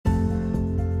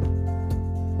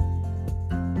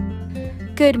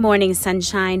Good morning,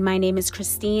 sunshine. My name is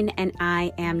Christine, and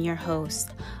I am your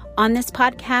host. On this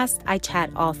podcast, I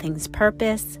chat all things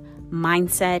purpose,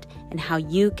 mindset, and how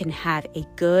you can have a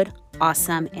good,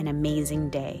 awesome, and amazing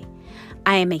day.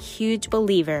 I am a huge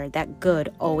believer that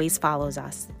good always follows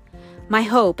us. My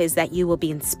hope is that you will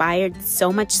be inspired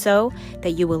so much so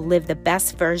that you will live the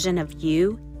best version of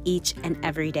you each and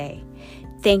every day.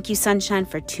 Thank you, sunshine,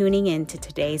 for tuning in to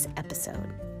today's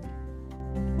episode.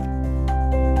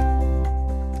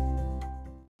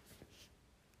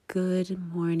 Good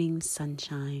morning,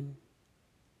 sunshine.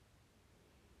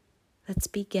 Let's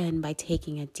begin by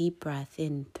taking a deep breath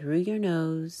in through your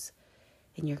nose,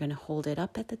 and you're going to hold it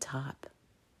up at the top.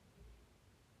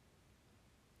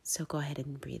 So go ahead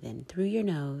and breathe in through your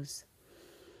nose.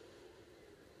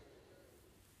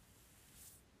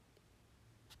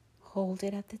 Hold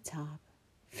it at the top,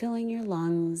 filling your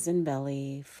lungs and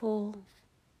belly full,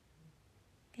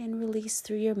 and release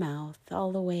through your mouth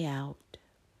all the way out.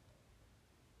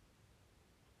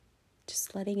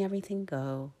 Just letting everything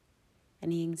go,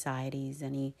 any anxieties,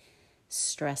 any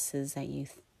stresses that you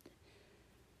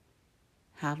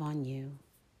have on you,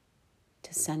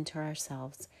 to center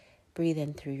ourselves. Breathe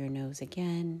in through your nose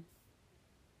again,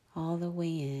 all the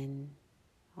way in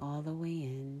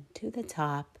to the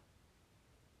top,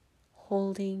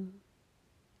 holding,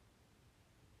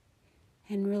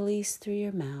 and release through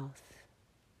your mouth,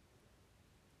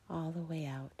 all the way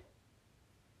out.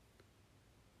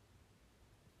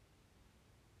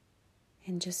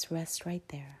 And just rest right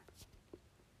there.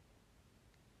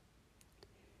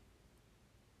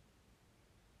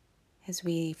 As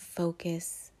we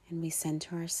focus and we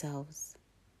center ourselves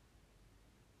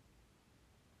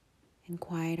and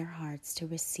quiet our hearts to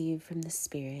receive from the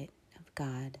Spirit of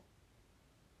God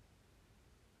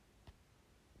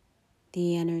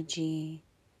the energy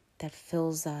that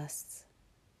fills us,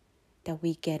 that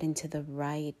we get into the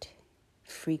right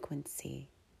frequency,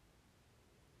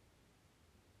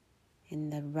 in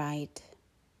the right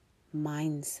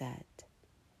mindset,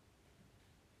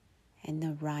 and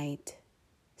the right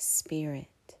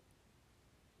spirit,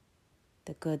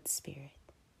 the good spirit,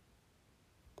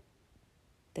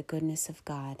 the goodness of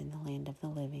God in the land of the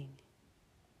living.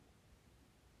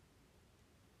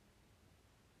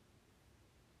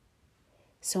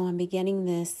 So I'm beginning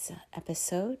this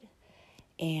episode,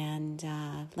 and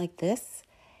like this,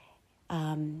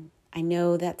 I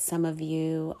know that some of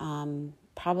you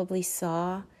probably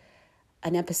saw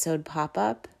an episode pop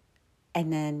up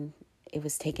and then it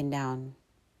was taken down,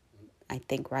 I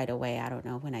think right away. I don't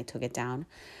know when I took it down.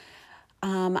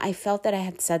 I felt that I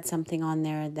had said something on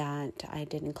there that I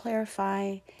didn't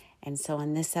clarify. And so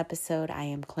in this episode, I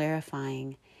am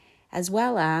clarifying, as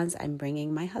well as I'm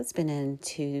bringing my husband in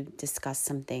to discuss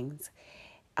some things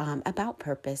about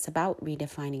purpose, about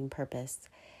redefining purpose.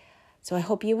 So I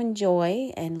hope you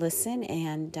enjoy and listen,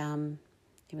 and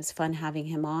it was fun having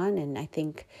him on, and I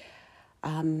think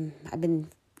I've been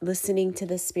listening to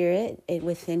the Spirit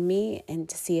within me, and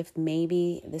to see if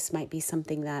maybe this might be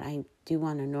something that I do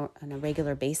on a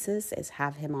regular basis, is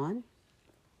have him on.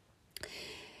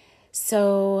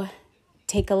 So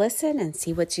take a listen and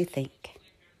see what you think.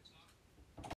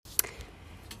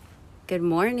 Good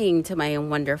morning to my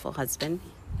wonderful husband.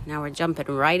 Now we're jumping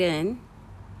right in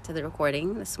to the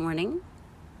recording this morning.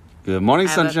 Good morning,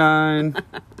 sunshine.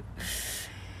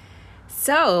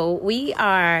 So we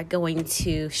are going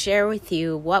to share with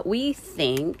you what we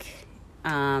think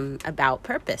about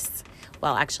purpose.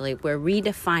 Well, actually, we're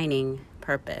redefining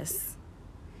purpose,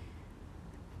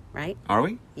 right? Are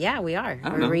we? Yeah, we are.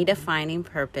 We're redefining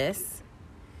purpose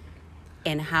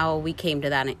and how we came to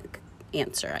that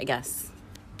answer, I guess.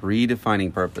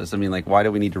 Redefining purpose. I mean, like, why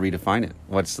do we need to redefine it?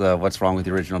 What's wrong with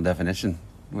the original definition?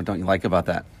 What don't you like about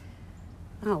that?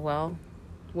 Oh, well,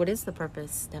 what is the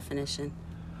purpose definition?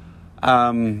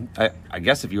 I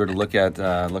guess if you were to look it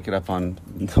up on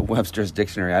the Webster's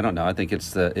dictionary, I don't know. I think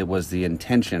it was the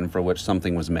intention for which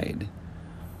something was made.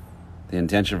 The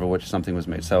intention for which something was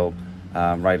made. So,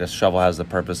 right, a shovel has the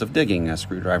purpose of digging. A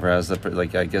screwdriver has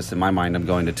I guess in my mind, I'm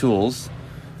going to tools,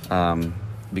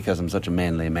 because I'm such a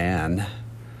manly man.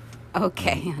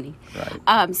 Okay, honey.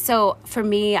 Right. So for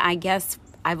me, I guess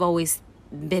I've always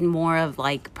been more of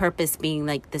like purpose being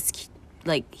like this,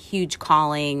 like huge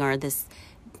calling, or this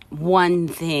one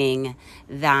thing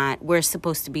that we're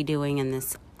supposed to be doing in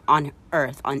this on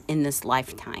earth in this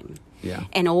lifetime. Yeah.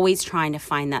 And always trying to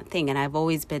find that thing. And I've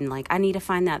always been like, I need to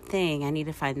find that thing.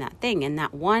 And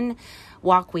that one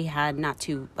walk we had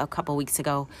a couple weeks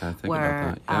ago,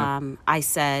 where I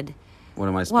said, what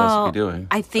am I supposed to be doing?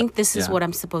 I think this is what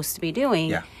I'm supposed to be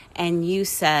doing. Yeah. And you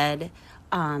said,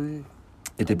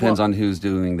 it depends on who's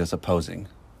doing this opposing.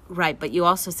 Right, but you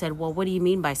also said, well, what do you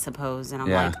mean by suppose? And I'm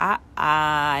Yeah. like,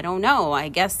 I don't know. I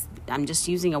guess I'm just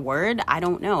using a word. I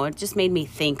don't know. It just made me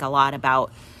think a lot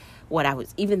about what I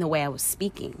was, even the way I was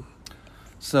speaking.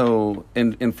 So,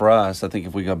 and for us, I think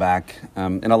if we go back,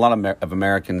 and a lot of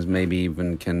Americans maybe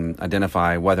even can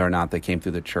identify whether or not they came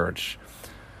through the church.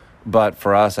 But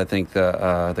for us, I think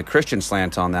the Christian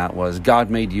slant on that was God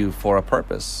made you for a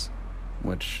purpose,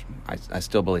 which I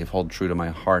still believe hold true to my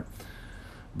heart.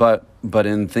 But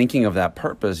in thinking of that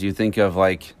purpose, you think of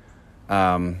like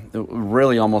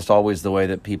really almost always the way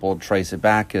that people trace it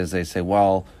back is they say,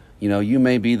 well, you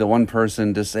may be the one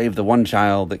person to save the one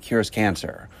child that cures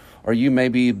cancer, or you may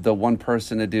be the one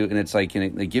person to do, and it's like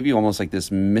they give you almost like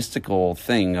this mystical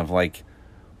thing of like,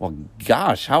 well,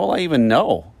 gosh, how will I even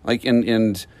know? Like,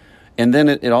 and then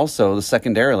it also,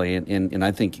 secondarily, and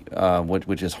I think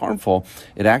which is harmful,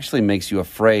 it actually makes you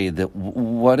afraid that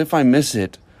what if I miss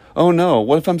it? Oh no,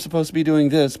 what if I'm supposed to be doing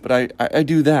this, but I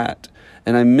do that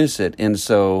and I miss it? And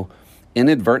so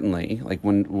inadvertently, like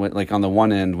when like on the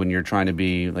one end, when you're trying to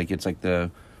be like, it's like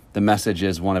the message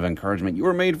is one of encouragement. You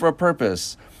were made for a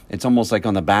purpose. It's almost like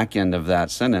on the back end of that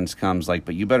sentence comes like,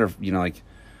 but you better,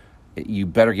 you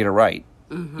better get it right.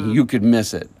 Mm-hmm. You could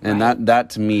miss it. And right.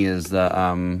 that to me is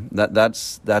the,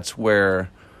 that's where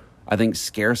I think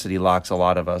scarcity locks a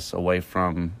lot of us away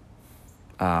from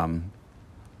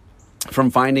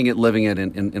finding it, living it,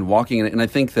 and walking in it. And I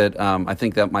think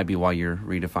that might be why you're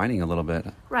redefining a little bit.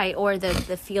 Right, or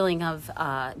the feeling of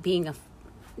being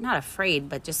not afraid,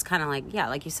 but just kind of like, yeah,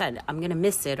 like you said, I'm going to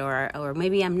miss it, or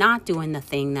maybe I'm not doing the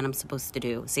thing that I'm supposed to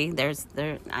do. See,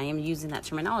 I am using that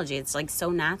terminology. It's like so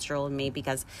natural in me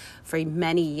because for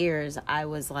many years I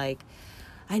was like,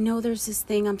 I know there's this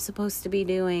thing I'm supposed to be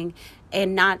doing,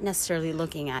 and not necessarily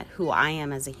looking at who I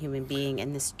am as a human being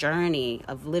in this journey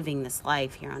of living this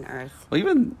life here on earth. Well,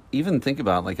 even think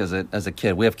about like as a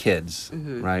kid, we have kids,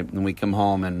 mm-hmm. right? And we come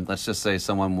home and let's just say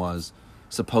someone was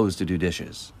supposed to do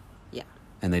dishes. Yeah.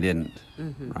 And they didn't,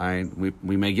 mm-hmm. right?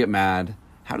 We may get mad.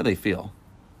 How do they feel?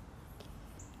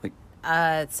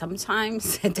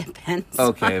 Sometimes it depends.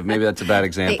 Okay, maybe that's a bad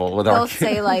example. They'll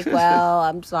say like, "Well,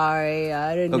 I'm sorry,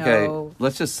 I didn't know." Okay,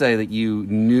 let's just say that you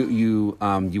knew you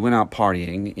went out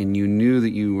partying and you knew that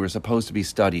you were supposed to be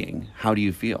studying. How do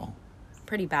you feel?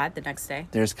 Pretty bad the next day.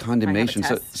 There's condemnation.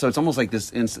 So it's almost like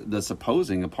the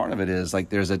supposing. A part of it is like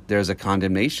there's a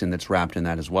condemnation that's wrapped in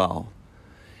that as well.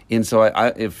 And so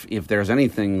if there's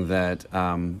anything that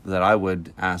I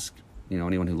would ask,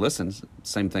 anyone who listens,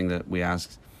 same thing that we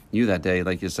asked you that day,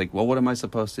 like it's like, well, what am I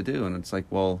supposed to do? And it's like,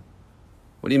 well,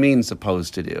 what do you mean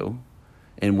supposed to do?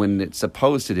 And when it's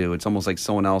supposed to do, it's almost like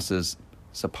someone else is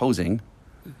supposing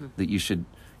mm-hmm. that you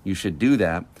should do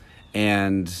that.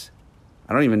 And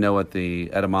I don't even know what the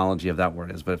etymology of that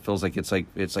word is, but it feels like it's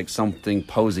like something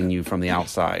posing you from the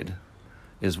outside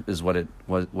is what it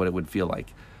would feel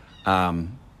like.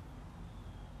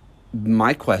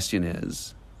 My question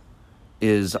is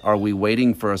are we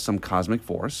waiting for some cosmic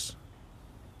force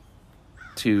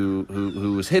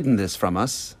who has hidden this from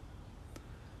us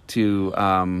to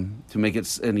make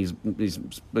it, and he's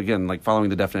again, like following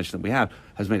the definition that we have,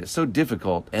 has made it so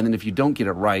difficult. And then if you don't get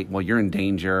it right, well, you're in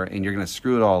danger and you're going to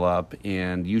screw it all up,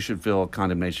 and you should feel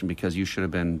condemnation because you should have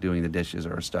been doing the dishes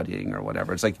or studying or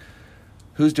whatever. It's like,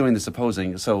 who's doing the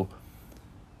supposing? So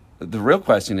the real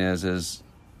question is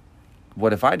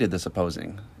what if I did the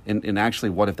supposing? And actually,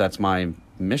 what if that's my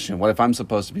mission? What if I'm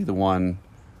supposed to be the one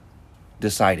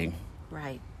deciding?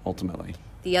 Right. Ultimately.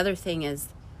 The other thing is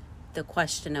the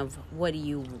question of what do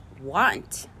you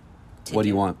want to do? What do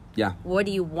you want? Yeah. What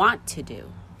do you want to do?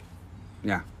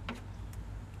 Yeah.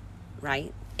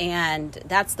 Right? And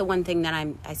that's the one thing that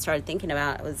I started thinking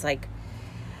about. It was like,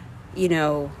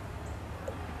 because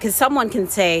someone can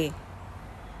say,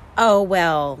 oh,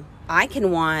 well, I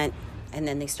can want, and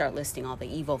then they start listing all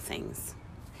the evil things.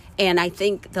 And I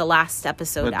think the last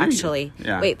episode,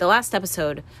 the last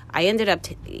episode, I ended up,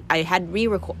 I had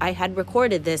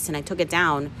recorded this and I took it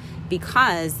down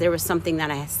because there was something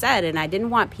that I had said, and I didn't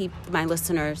want my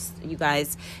listeners, you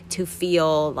guys, to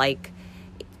feel like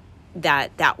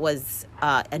that was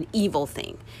an evil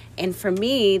thing. And for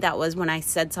me, that was when I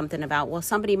said something about, well,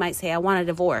 somebody might say, I want a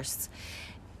divorce.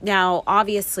 Now,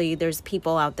 obviously, there's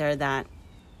people out there that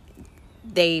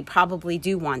they probably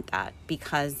do want that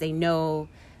because they know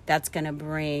that's going to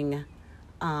bring,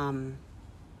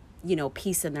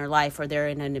 peace in their life, or they're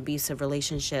in an abusive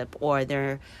relationship, or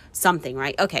they're something,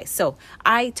 right? Okay, so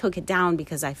I took it down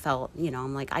because I felt,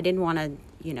 I'm like, I didn't want to,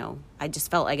 I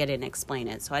just felt like I didn't explain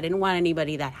it. So I didn't want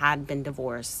anybody that had been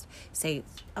divorced say,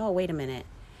 oh, wait a minute,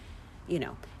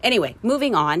 Anyway,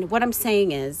 moving on. What I'm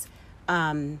saying is...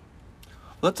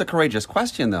 Well, that's a courageous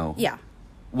question, though. Yeah.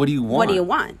 What do you want? What do you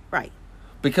want? Right.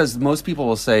 Because most people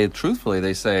will say, truthfully,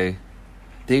 they say,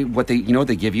 you know what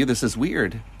they give you? This is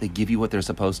weird. They give you what they're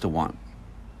supposed to want.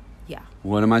 Yeah.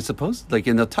 What am I supposed to,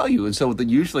 and they'll tell you. And so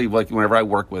usually, whenever I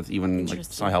work with,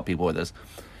 so I help people with this,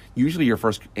 usually your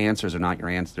first answers are not your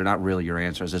answers. They're not really your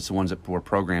answers. It's the ones that were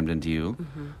programmed into you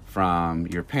from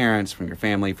your parents, from your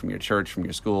family, from your church, from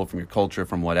your school, from your culture,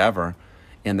 from whatever.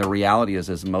 And the reality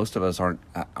is most of us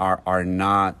are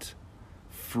not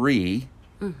free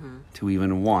to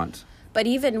even want. But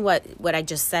even what I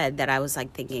just said, that I was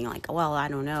thinking well, I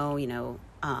don't know,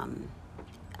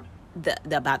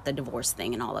 about the divorce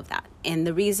thing and all of that. And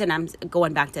the reason I'm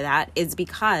going back to that is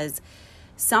because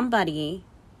somebody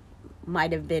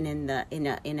might have been in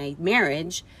a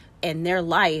marriage and their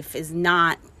life is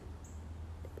not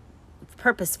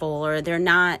purposeful, or they're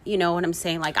not, you know what I'm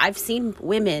saying? I've seen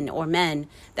women or men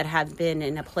that have been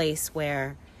in a place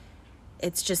where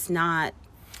it's just not,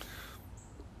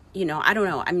 I don't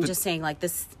know. I'm just saying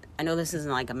this, I know this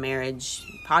isn't a marriage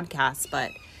podcast, but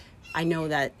I know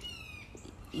that,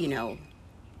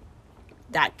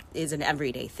 that is an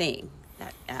everyday thing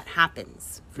that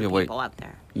happens for people out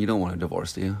there. You don't want a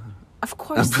divorce, do you? Of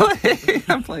course.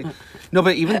 I'm playing. No,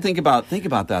 but even think about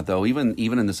that though. Even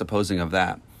in the supposing of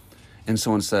that, and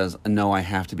someone says, "No, I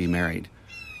have to be married."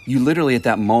 You literally at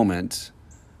that moment,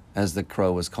 as the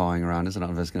crow was cawing around, I don't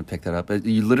know if I was going to pick that up, but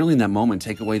you literally in that moment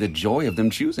take away the joy of them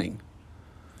choosing.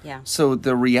 Yeah. So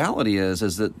the reality is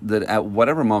that at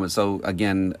whatever moment. So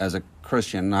again, as a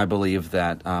Christian, I believe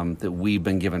that that we've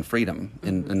been given freedom,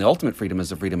 and the ultimate freedom is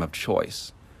the freedom of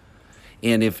choice.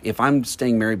 And if I'm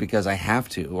staying married because I have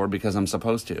to or because I'm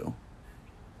supposed to,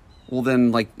 well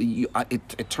then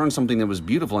it turns something that was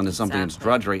beautiful into something that's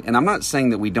drudgery. And I'm not saying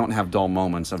that we don't have dull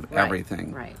moments of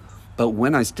everything. Right. But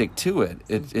when I stick to it,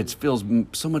 it feels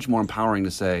so much more empowering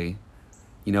to say,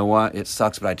 you know what, it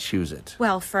sucks, but I choose it.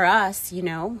 Well, for us,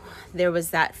 there was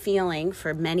that feeling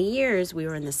for many years. We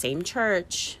were in the same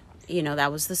church.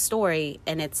 That was the story.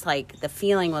 And it's the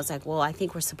feeling was well, I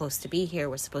think we're supposed to be here.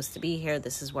 We're supposed to be here.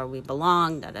 This is where we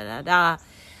belong, da, da, da, da.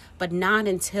 But not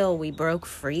until we broke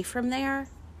free from there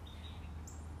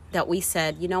that we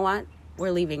said, you know what?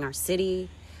 We're leaving our city.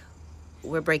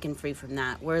 We're breaking free from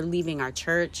that. We're leaving our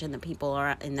church and the people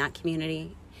are in that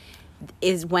community,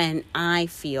 is when I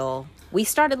feel we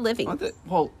started living.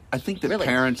 Well, I think that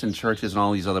parents and churches and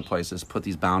all these other places put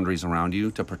these boundaries around you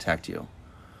to protect you.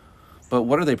 But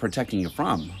what are they protecting you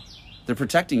from? They're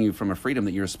protecting you from a freedom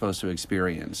that you're supposed to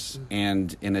experience.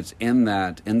 And it's in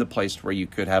the place where you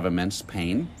could have immense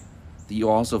pain, that you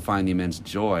also find the immense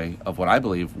joy of what I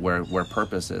believe where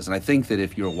purpose is. And I think that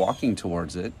if you're walking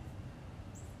towards it,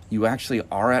 you actually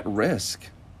are at risk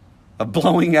of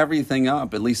blowing everything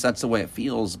up. At least that's the way it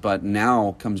feels. But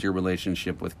now comes your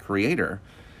relationship with Creator.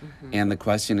 And the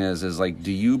question is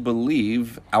do you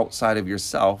believe outside of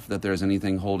yourself that there's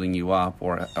anything holding you up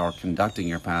or conducting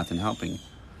your path and helping?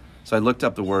 So I looked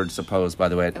up the word suppose, by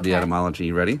the way, the etymology.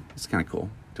 You ready? It's kind of cool.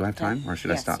 Do I have time or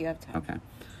should I stop? Yes, you have time. Okay.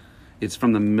 It's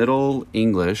from the Middle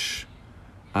English,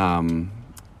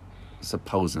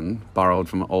 supposen, borrowed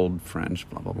from Old French,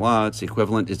 blah, blah, blah. It's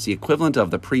the equivalent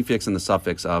of the prefix and the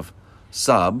suffix of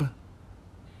sub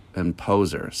and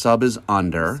poser. Sub is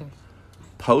under.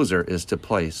 Poser is to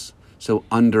place. So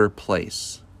under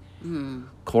place.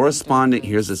 Corresponding,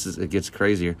 it gets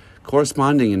crazier.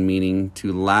 Corresponding in meaning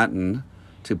to Latin,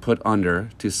 to put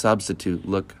under, to substitute,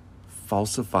 look,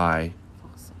 falsify,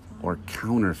 or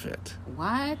counterfeit.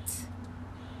 What?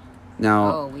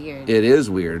 Now, weird. It is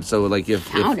weird. So if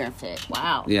counterfeit,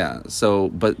 wow. Yeah. So,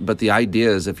 but the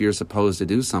idea is if you're supposed to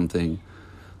do something,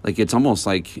 it's almost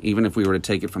even if we were to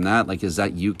take it from that, is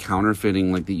that you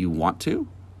counterfeiting that you want to?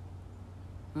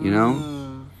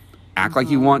 Act like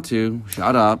you want to.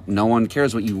 Shut up. No one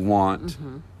cares what you want.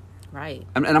 Right.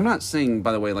 And I'm not saying,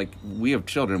 by the way, we have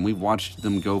children. We've watched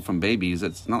them go from babies.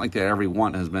 It's not like that every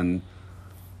want has been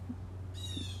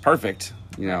perfect,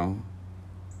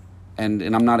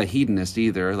 And I'm not a hedonist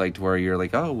either, to where you're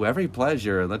oh, every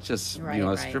pleasure, let's just,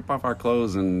 let's strip off our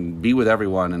clothes and be with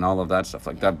everyone and all of that stuff.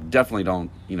 That. Definitely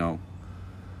don't,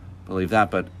 believe that.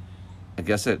 But I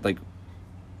guess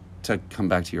to come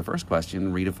back to your first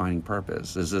question, redefining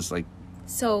purpose. Is this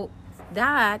So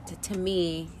that, to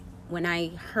me, when I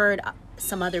heard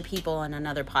some other people on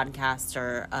another podcast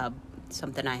or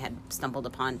something I had stumbled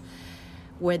upon,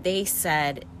 where they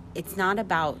said it's not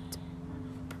about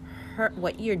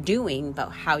what you're doing,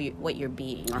 but what you're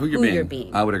being, or who you're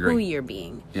being. I would agree. Who you're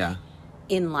being. Yeah.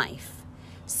 In life.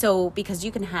 So, because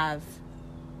you can have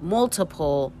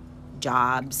multiple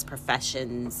jobs,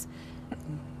 professions,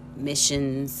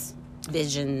 missions,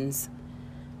 visions,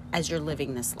 as you're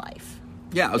living this life.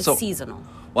 Yeah. It's So, seasonal.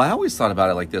 well, I always thought about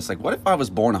it like this. Like, what if I was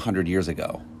born 100 years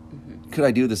ago? Could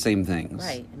I do the same things?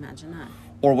 Right. Imagine that.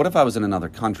 Or what if I was in another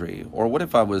country? Or what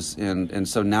if I was in, and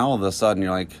so now all of a sudden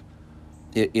you're like,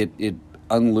 it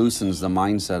unloosens the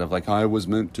mindset of like, I was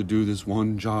meant to do this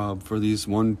one job for these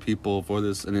one people for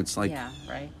this. And it's like, Yeah,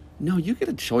 right. no, you get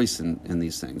a choice in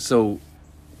these things. So,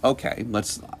 okay,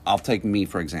 I'll take me,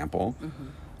 for example.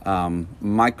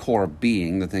 My core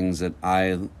being, the things that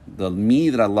the me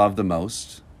that I love the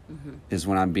most is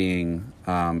when I'm being,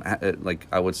 like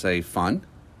I would say, fun,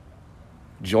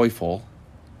 joyful,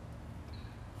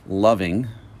 loving,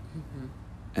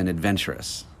 and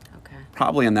adventurous. Okay.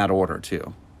 Probably in that order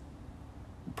too.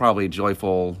 Probably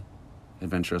joyful,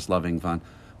 adventurous, loving, fun,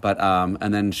 but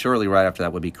and then surely right after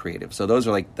that would be creative. So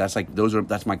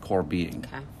that's my core being.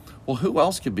 Okay. Well, who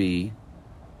else could be,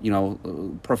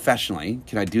 professionally?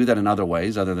 Can I do that in other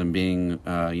ways other than being,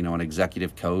 an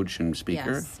executive coach and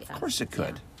speaker? Yes, Of course it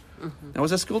could. Yeah. I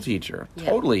was a school teacher. Yeah.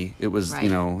 Totally, it was.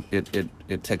 Right.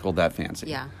 It tickled that fancy.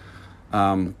 Yeah.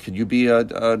 Could you be a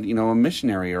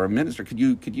missionary or a minister? Could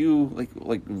you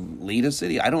like lead a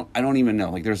city? I don't even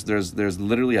know. Like there's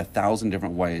literally 1,000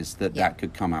 different ways that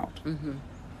could come out.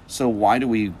 So why do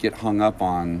we get hung up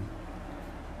on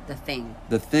The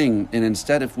thing? And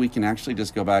instead, if we can actually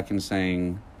just go back and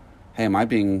saying, hey, am I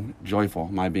being joyful?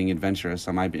 Am I being adventurous?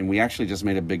 And we actually just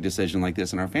made a big decision like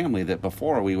this in our family that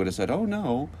before we would have said, oh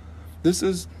no,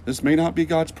 this may not be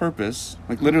God's purpose.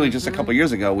 Like literally just a couple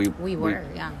years ago, we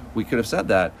could have said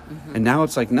that. And now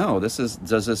it's like, no, is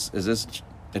this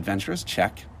adventurous?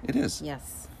 Check. It is.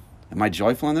 Yes. Am I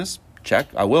joyful in this? Check.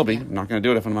 I will be. I'm not going to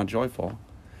do it if I'm not joyful.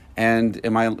 And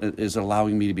is it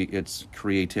allowing me to be, it's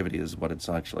creativity is what it's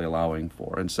actually allowing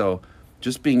for. And so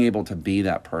just being able to be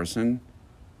that person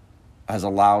has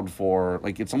allowed for,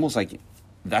 like, it's almost like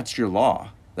that's your law.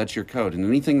 That's your code. And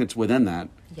anything that's within that,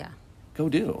 Yeah. go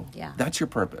do. Yeah. That's your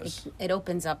purpose. It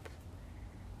opens up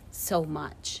so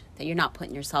much that you're not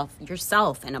putting yourself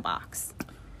in a box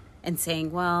and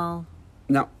saying, well,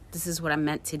 Now, this is what I'm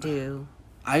meant to do.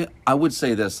 I would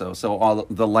say this, though. So all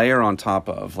the layer on top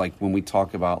of, like, when we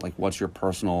talk about, like, what's your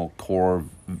personal core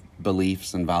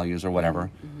beliefs and values or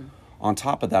whatever, on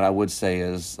top of that, I would say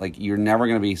is, like, you're never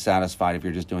going to be satisfied if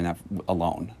you're just doing that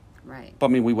alone. Right. But, I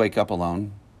mean, we wake up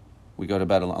alone. We go to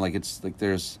bed alone. Like, it's, like,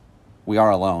 we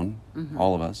are alone,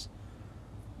 all of us.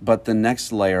 But the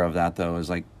next layer of that, though, is,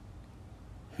 like,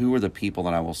 who are the people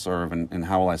that I will serve and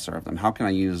how will I serve them? How can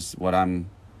I use what I'm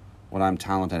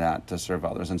talented at to serve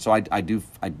others? And so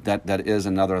that is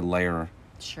another layer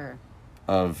Sure.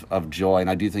 of joy. And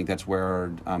I do think that's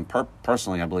where,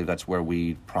 personally, I believe that's where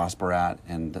we prosper at.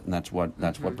 And that's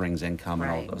what brings income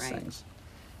and all those things.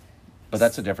 But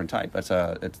that's a different type.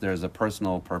 There's a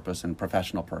personal purpose and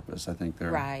professional purpose. I think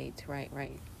there. Right.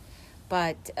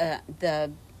 But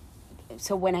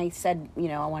so when I said,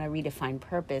 I want to redefine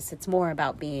purpose, it's more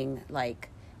about being.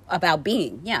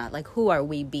 Yeah. Like, who are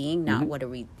we being? Not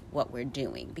what we're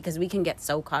doing, because we can get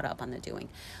so caught up on the doing.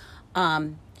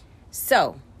 And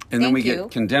then we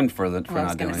get condemned for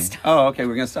not doing. Oh, okay,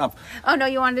 we're gonna stop. Oh no,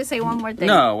 you wanted to say one more thing?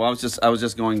 No, well, I was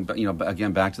just going,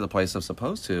 again back to the place of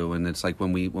supposed to, and it's like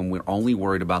when we're only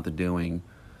worried about the doing,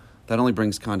 that only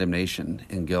brings condemnation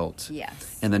and guilt.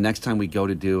 Yes. And the next time we go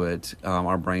to do it,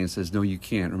 our brain says, "No, you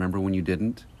can't. Remember when you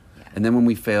didn't?" Yeah. And then when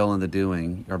we fail in the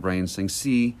doing, our brain's saying,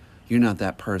 "See, you're not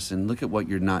that person. Look at what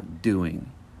you're not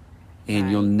doing." And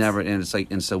you'll never, and it's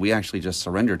like, and so we actually just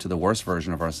surrender to the worst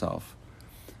version of ourselves.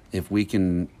 If we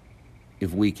can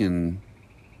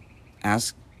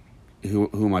ask, who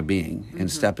am I being, and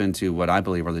step into what I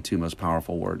believe are the two most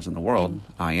powerful words in the world,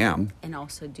 I am. And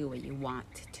also do what you want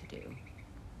to do.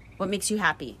 What makes you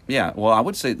happy? Yeah, well, I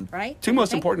would say two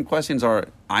most important questions are,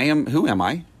 who am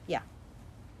I? Yeah.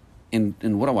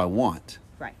 And what do I want?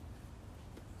 Right.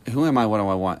 Who am I, what do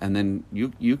I want? And then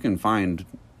you can find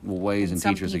ways and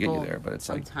teachers to get you there, but it's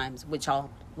sometimes, which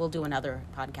we'll do another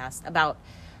podcast about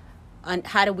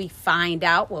how do we find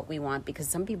out what we want, because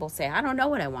some people say, I don't know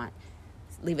what I want.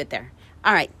 Leave it there.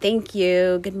 All right, thank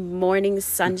you. Good morning,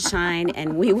 sunshine,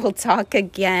 and we will talk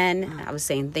again. I was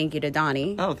saying thank you to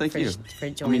Donnie. Oh, thank you for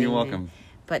joining. You're welcome.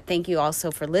 But thank you also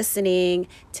for listening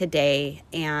today,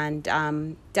 and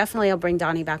definitely I'll bring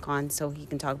Donnie back on so he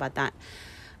can talk about that.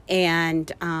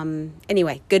 And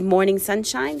anyway, good morning,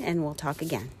 sunshine, and we'll talk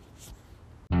again.